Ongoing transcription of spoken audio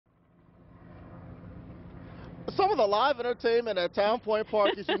Some of the live entertainment at Town Point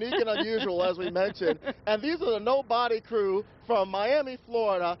Park is unique and unusual, as we mentioned. And these are the No Body crew from Miami,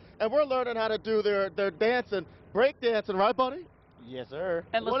 Florida, and we're learning how to do their dancing, break dancing, right, buddy? Yes, sir.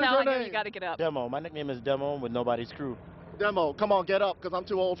 And What is your LaSalle, name? you got to get up. Demo. My nickname is Demo with Nobody's Crew. Demo, come on, get up, because I'm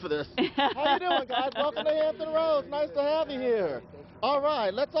too old for this. How you doing, guys? Welcome to Hampton Roads. Nice to have you here. All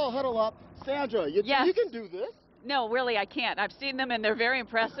right, let's all huddle up. Sandra, you can do this. No, really, I can't. I've seen them, and they're very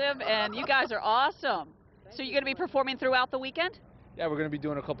impressive, and you guys are awesome. So you're going to be performing throughout the weekend? Yeah, we're going to be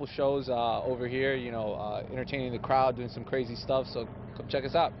doing a couple shows over here, you know, entertaining the crowd, doing some crazy stuff, so come check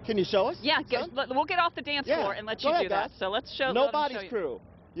us out. Can you show us? Yeah, we'll get off the dance floor and let you do that. So let's show Nobody's Crew.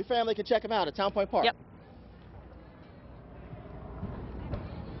 Your family can check them out at Town Point Park. Yep.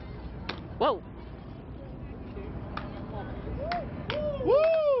 Whoa.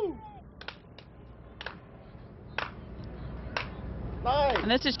 Woo! Nice. And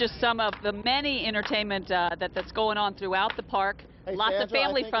this is just some of the many entertainment that's going on throughout the park. Hey, Lots Sandra, of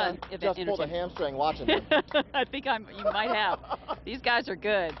family I think fun. I just pulled a hamstring watching them. I think you might have. These guys are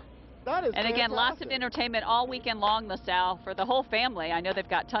good. That is And again, lots of fantastic. entertainment all weekend long, LaSalle, for the whole family. I know they've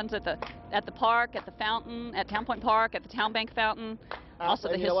got tons at the park, at the fountain, at Town Point Park, at the Town Bank Fountain. Also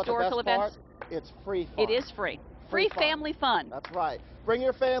the historical events. It's free fun. It is free. Free family fun. That's right. Bring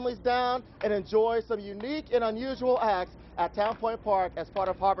your families down and enjoy some unique and unusual acts at Town Point Park as part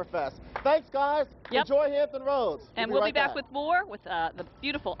of Harbor Fest. Thanks, guys. Yep. Enjoy Hampton Roads. And we'll be back with more with the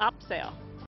beautiful Op Sale.